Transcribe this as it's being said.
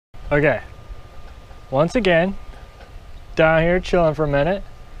Okay, once again, down here chilling for a minute.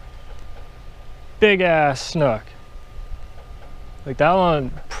 Big ass snook. Like that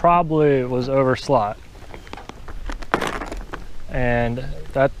one probably was over slot. And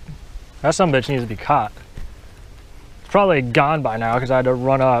that some bitch needs to be caught. It's probably gone by now because I had to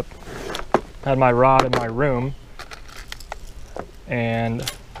run up, had my rod in my room, and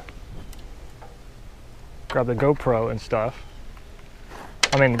grab the GoPro and stuff.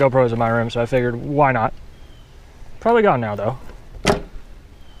 I mean, the GoPro's in my room, so I figured, why not? Probably gone now, though. As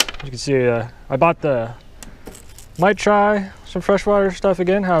you can see, I bought might try some freshwater stuff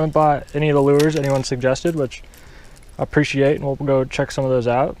again. Haven't bought any of the lures anyone suggested, which I appreciate, and we'll go check some of those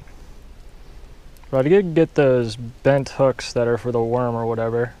out. But I did get those bent hooks that are for the worm or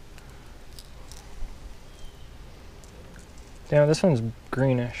whatever. Damn, this one's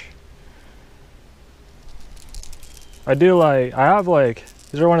greenish. I have like,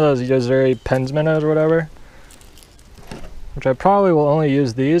 these are one of those Yozeri Pens minnows or whatever, which I probably will only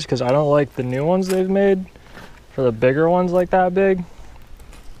use these because I don't like the new ones they've made for the bigger ones like that big.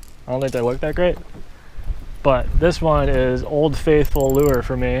 I don't think they look that great. But this one is Old Faithful lure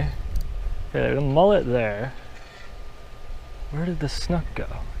for me. Okay, the mullet there. Where did the snook go?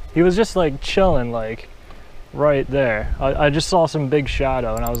 He was just like chilling like right there. I just saw some big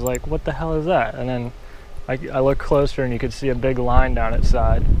shadow and I was like, what the hell is that? And then I looked closer and you could see a big line down its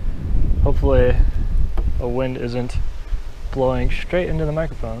side. Hopefully the wind isn't blowing straight into the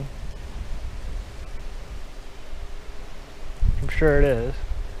microphone. I'm sure it is.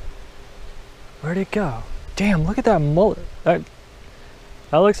 Where'd it go? Damn, look at that mullet. That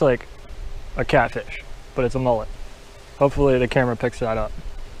looks like a catfish, but it's a mullet. Hopefully the camera picks that up.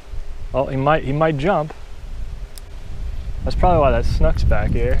 Oh, he might jump. That's probably why that snook's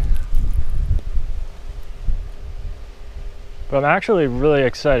back here. But I'm actually really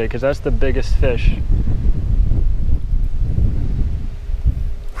excited because that's the biggest fish.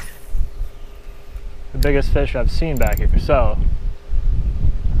 The biggest fish I've seen back here. So,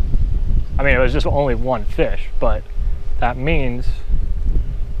 I mean, it was just only one fish, but that means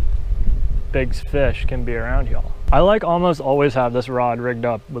big fish can be around y'all. I like almost always have this rod rigged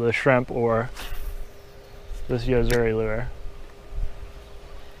up with a shrimp or this Yozeri lure.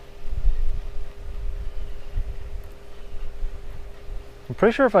 I'm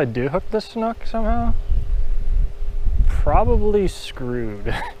pretty sure if I do hook this snook somehow, probably screwed.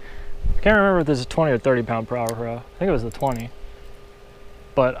 I can't remember if this is 20 or 30 pound per hour pro. I think it was the 20.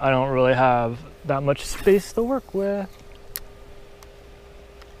 But I don't really have that much space to work with.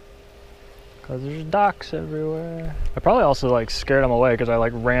 Cause there's docks everywhere. I probably also like scared him away because I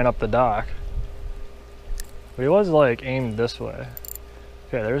like ran up the dock. But he was like aimed this way.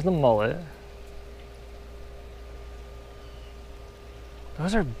 Okay, there's the mullet.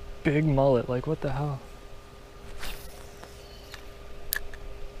 Those are big mullet, like what the hell?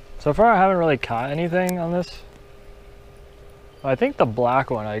 So far I haven't really caught anything on this. I think the black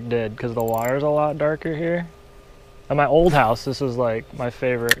one I did because the water's a lot darker here. At my old house, this was like my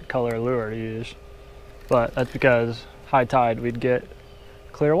favorite color lure to use. But that's because high tide we'd get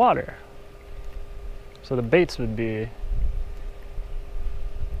clear water. So the baits would be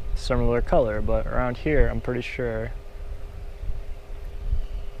similar color, but around here I'm pretty sure,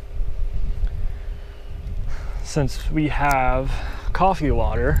 since we have coffee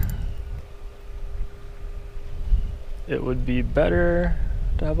water, it would be better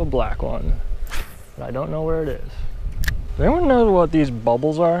to have a black one. But I don't know where it is. Does anyone know what these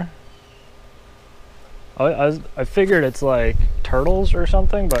bubbles are? I figured it's like turtles or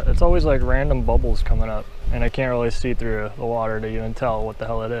something, but it's always like random bubbles coming up and I can't really see through the water to even tell what the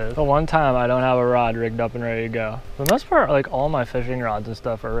hell it is. So one time I don't have a rod rigged up and ready to go. For the most part, like all my fishing rods and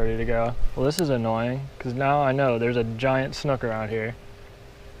stuff are ready to go. Well, this is annoying because now I know there's a giant snook around here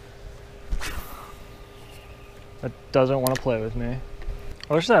that doesn't want to play with me.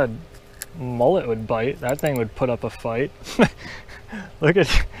 I wish that mullet would bite. That thing would put up a fight. Look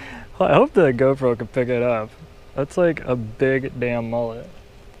at, I hope the GoPro could pick it up. That's like a big damn mullet.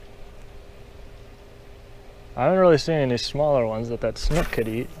 I haven't really seen any smaller ones that snook could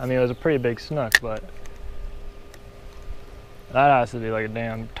eat. I mean, it was a pretty big snook, but that has to be like a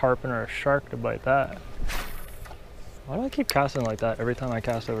damn tarpon or a shark to bite that. Why do I keep casting like that every time I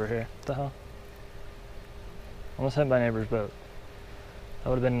cast over here? What the hell? Almost hit my neighbor's boat. That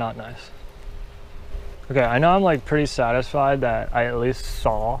would have been not nice. Okay, I know I'm like pretty satisfied that I at least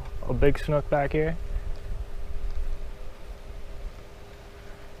saw a big snook back here.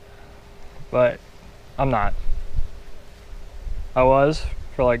 But I'm not. I was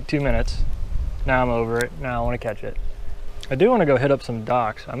for like 2 minutes. Now I'm over it. Now I want to catch it. I do want to go hit up some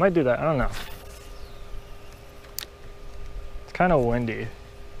docks. I might do that. I don't know. It's kind of windy.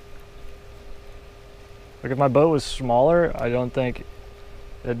 Like if my boat was smaller, I don't think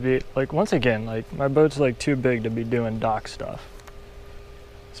it'd be like, once again, like my boat's like too big to be doing dock stuff.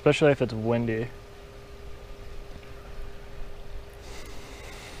 Especially if it's windy.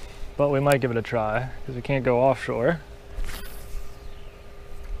 But we might give it a try because we can't go offshore.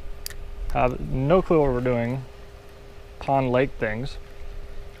 Have no clue what we're doing. Pond lake things.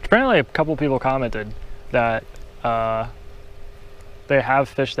 Apparently a couple people commented that they have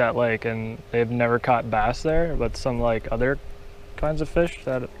fished that lake and they've never caught bass there, but some like other kinds of fish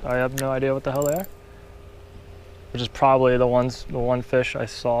that I have no idea what the hell they are. Which is probably the one fish I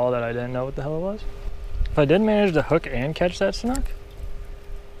saw that I didn't know what the hell it was. If I did manage to hook and catch that snook,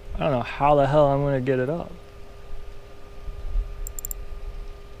 I don't know how the hell I'm gonna get it up.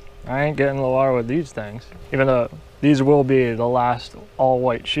 I ain't getting in the water with these things. Even though these will be the last all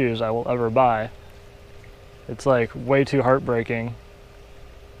white shoes I will ever buy. It's like way too heartbreaking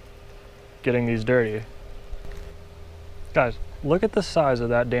getting these dirty. Guys, look at the size of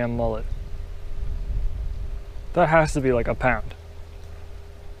that damn mullet. That has to be like a pound.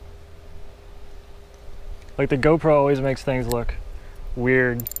 Like the GoPro always makes things look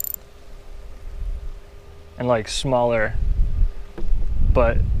weird and like smaller,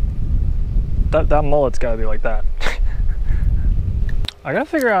 but that mullet's gotta be like that. I gotta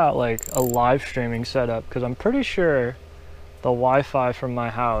figure out like a live streaming setup because I'm pretty sure the Wi-Fi from my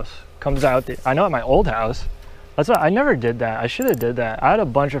house comes out. I know at my old house. That's why I never did that. I should have did that. I had a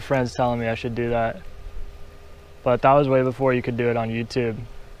bunch of friends telling me I should do that, but that was way before you could do it on YouTube.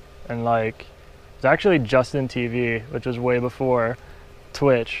 And like, it's actually Justin TV, which was way before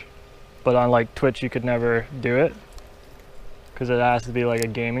Twitch. But on like Twitch, you could never do it because it has to be like a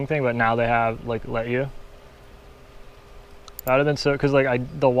gaming thing. But now they have like let you. That would have been so, because like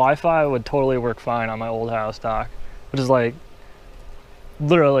the Wi-Fi would totally work fine on my old house dock, which is like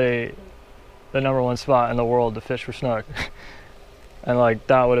literally the #1 spot in the world to fish for snook. And like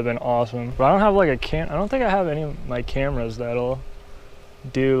that would have been awesome. But I don't have like I don't think I have any of my cameras that'll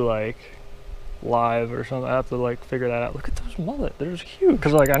do like live or something. I have to like figure that out. Look at those mullet, they're just huge.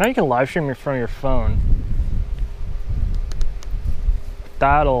 Because like I know you can live stream from your phone.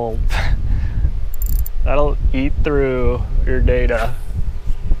 That'll eat through your data.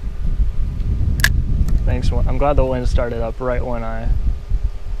 Thanks. I'm glad the wind started up right when I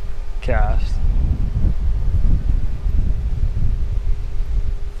cast.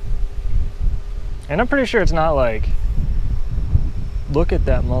 And I'm pretty sure it's not like, look at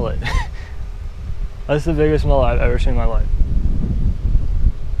that mullet. That's the biggest mullet I've ever seen in my life.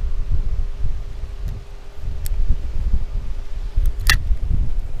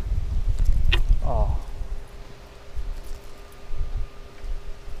 Oh.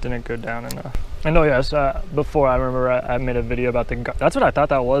 Didn't go down enough. And oh yes, before I remember I made a video about that's what I thought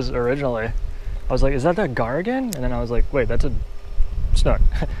that was originally. I was like, is that the gar again? And then I was like, wait, that's a snook.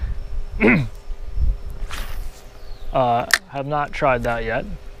 Have not tried that yet,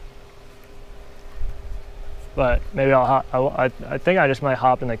 but maybe I think I just might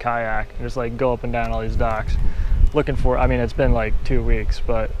hop in the kayak and just like go up and down all these docks looking for, I mean, it's been like 2 weeks,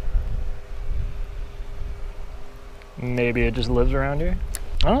 but maybe it just lives around here.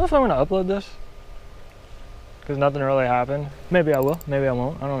 I don't know if I'm gonna upload this because nothing really happened. Maybe I will, maybe I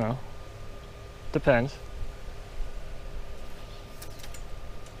won't, I don't know. Depends.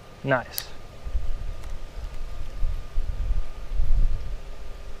 Nice.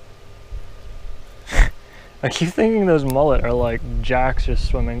 I keep thinking those mullet are like jacks just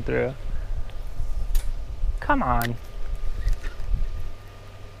swimming through. Come on.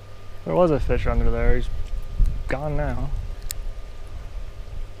 There was a fish under there, he's gone now.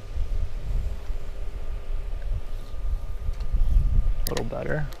 A little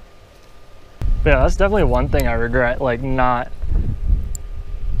better. But yeah, that's definitely one thing I regret, like not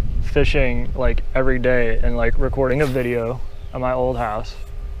fishing like every day and like recording a video at my old house,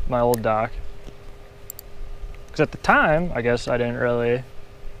 my old dock. Because at the time, I guess I didn't really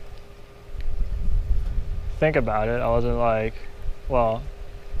think about it. I wasn't like, well,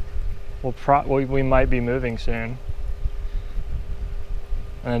 we might be moving soon.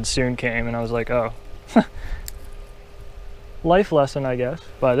 And then soon came and I was like, oh. Life lesson, I guess.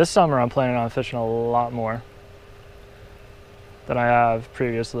 But this summer I'm planning on fishing a lot more than I have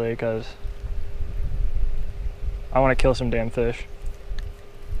previously because I want to kill some damn fish.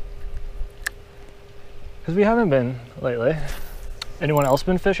 Because we haven't been lately. Anyone else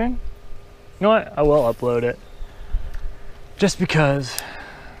been fishing? You know what? I will upload it. Just because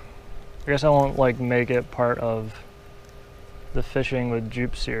I guess I won't like make it part of the fishing with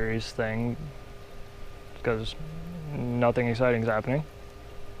Joop series thing because nothing exciting is happening.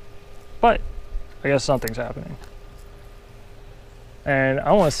 But I guess something's happening. And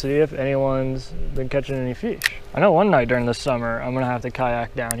I want to see if anyone's been catching any fish. I know one night during the summer I'm gonna have to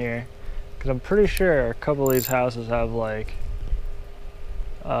kayak down here because I'm pretty sure a couple of these houses have like,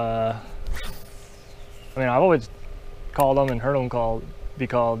 I mean, I've always called them and heard them be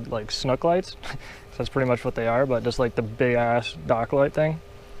called like Snook lights. So that's pretty much what they are, but just like the big ass dock light thing.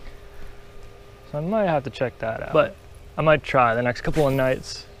 So I might have to check that out. But I might try the next couple of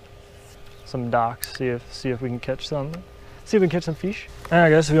nights some docks, see if we can catch some. See if we can catch some fish. And I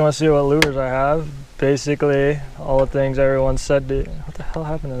guess if you want to see what lures I have, basically all the things everyone said to. What the hell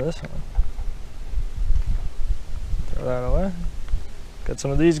happened to this one? Throw that away. Got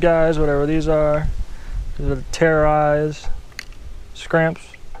some of these guys, whatever these are. These are the terrorize scramps.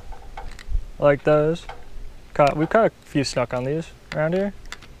 I like those. We've caught a few snook on these around here.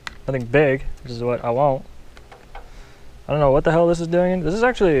 Nothing big, which is what I want. I don't know what the hell this is doing. This is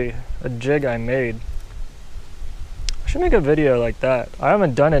actually a jig I made. I should make a video like that. I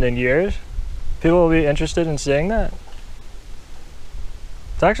haven't done it in years. People will be interested in seeing that.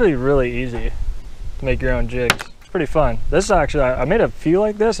 It's actually really easy to make your own jigs. It's pretty fun. This is actually, I made a few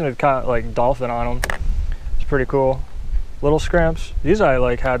like this and it caught like dolphin on them. It's pretty cool. Little scramps. These I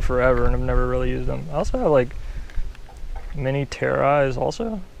like had forever and I've never really used them. I also have like mini terrorize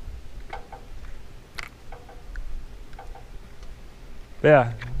also. But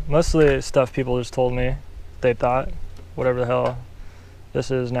yeah, mostly stuff people just told me they thought, whatever the hell this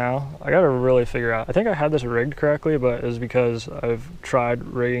is now. I gotta really figure out. I think I had this rigged correctly, but it was because I've tried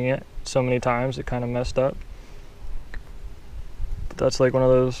rigging it so many times it kind of messed up. But that's like one of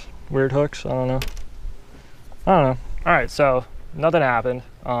those weird hooks. I don't know. All right, so nothing happened.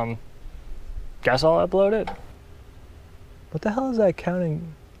 Guess I'll upload it. What the hell is that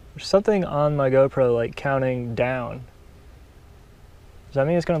counting? There's something on my GoPro like counting down. Does that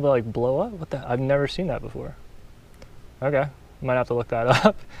mean it's gonna like blow up? What the? I've never seen that before. Okay, might have to look that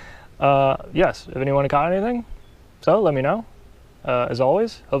up. Yes, if anyone caught anything, so let me know. As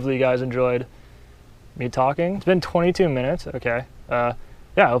always, hopefully you guys enjoyed me talking. It's been 22 minutes, okay.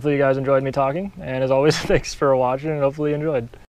 Yeah, hopefully you guys enjoyed me talking. And as always, thanks for watching and hopefully you enjoyed.